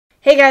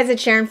Hey guys,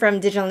 it's Sharon from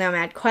Digital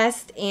Nomad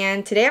Quest,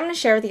 and today I'm going to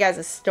share with you guys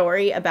a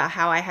story about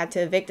how I had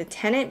to evict a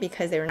tenant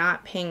because they were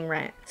not paying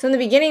rent. So in the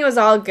beginning it was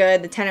all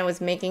good, the tenant was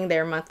making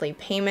their monthly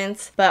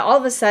payments, but all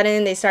of a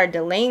sudden they started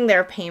delaying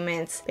their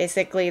payments.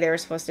 Basically they were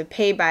supposed to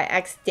pay by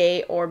X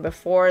date or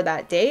before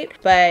that date,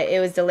 but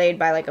it was delayed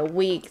by like a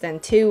week, then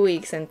 2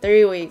 weeks, and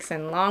 3 weeks,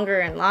 and longer,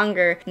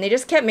 and they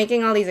just kept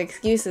making all these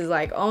excuses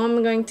like, oh,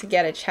 I'm going to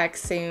get a check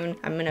soon,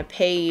 I'm going to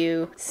pay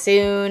you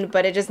soon,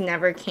 but it just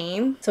never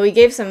came. So we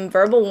gave some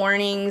verbal warnings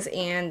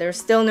and there's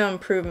still no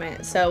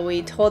improvement, so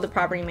we told the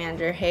property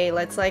manager, hey,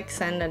 let's like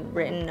send a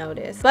written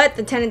notice, but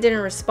the tenant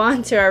didn't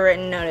respond to our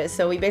written notice,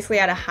 so we basically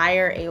had to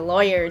hire a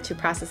lawyer to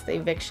process the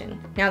eviction.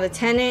 Now the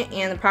tenant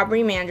and the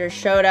property manager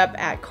showed up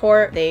at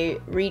court. They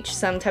reached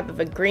some type of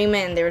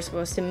agreement and they were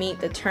supposed to meet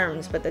the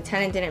terms, but the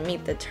tenant didn't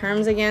meet the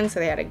terms again, so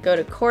they had to go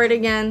to court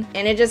again,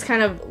 and it just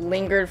kind of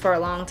lingered for a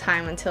long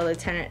time until the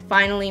tenant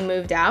finally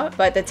moved out.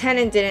 But the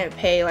tenant didn't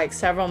pay like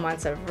several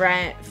months of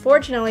rent.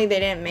 Fortunately, they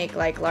didn't make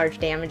like large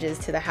damages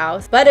to the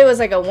house, but it was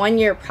like a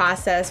 1-year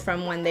process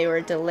from when they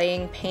were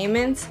delaying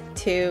payments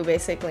to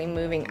basically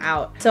moving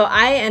out. So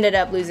I ended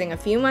up losing a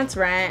few months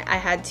rent. I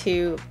had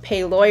to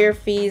pay lawyer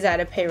fees, I had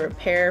to pay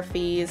repair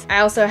fees.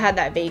 I also had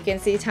that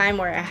vacancy time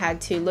where I had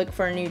to look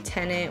for a new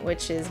tenant,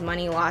 which is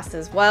money lost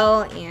as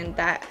well, and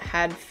that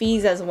had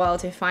fees as well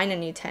to find a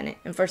new tenant.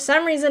 And for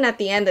some reason at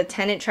the end the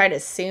tenant tried to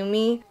sue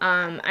me.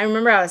 I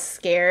remember I was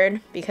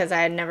scared because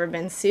I had never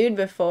been sued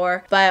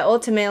before, but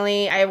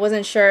ultimately I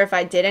wasn't sure if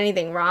I did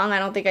anything wrong. I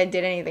don't think I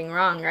did anything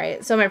wrong,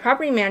 right? So my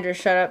property manager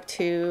showed up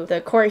to the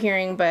court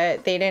hearing,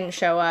 but they didn't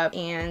show up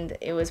and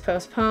it was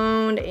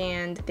postponed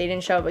and they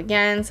didn't show up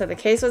again, so the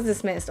case was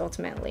dismissed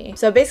ultimately.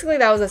 So basically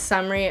that was a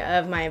summary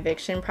of my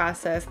eviction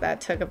process that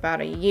took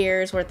about a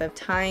year's worth of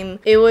time.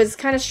 It was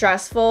kind of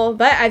stressful,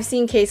 but I've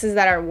seen cases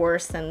that are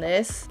worse than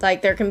this.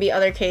 Like there can be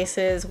other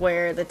cases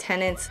where the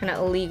tenants kind of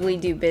illegally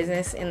do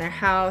business in their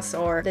house,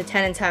 or the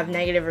tenants have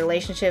negative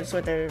relationships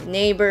with their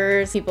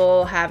neighbors,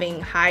 people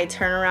having high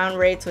turnaround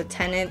rates with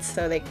tenants,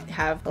 so they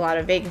have a lot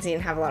of vacancy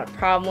and have a lot of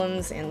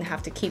problems and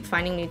have to keep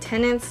finding new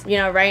tenants. You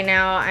know, right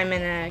now I'm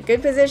in a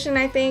good position,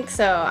 I think,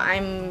 so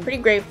I'm pretty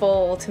grateful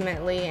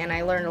ultimately, and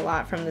I learned a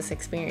lot from this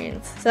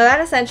experience. So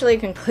that essentially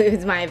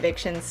concludes my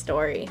eviction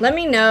story. Let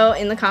me know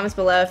in the comments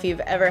below if you've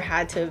ever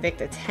had to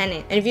evict a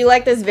tenant. And if you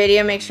like this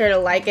video, make sure to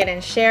like it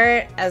and share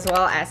it, as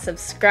well as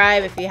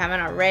subscribe if you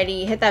haven't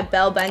already. Hit that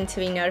bell button to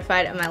be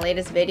notified of my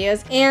latest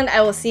videos, and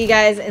I will see you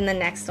guys in the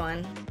next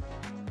one.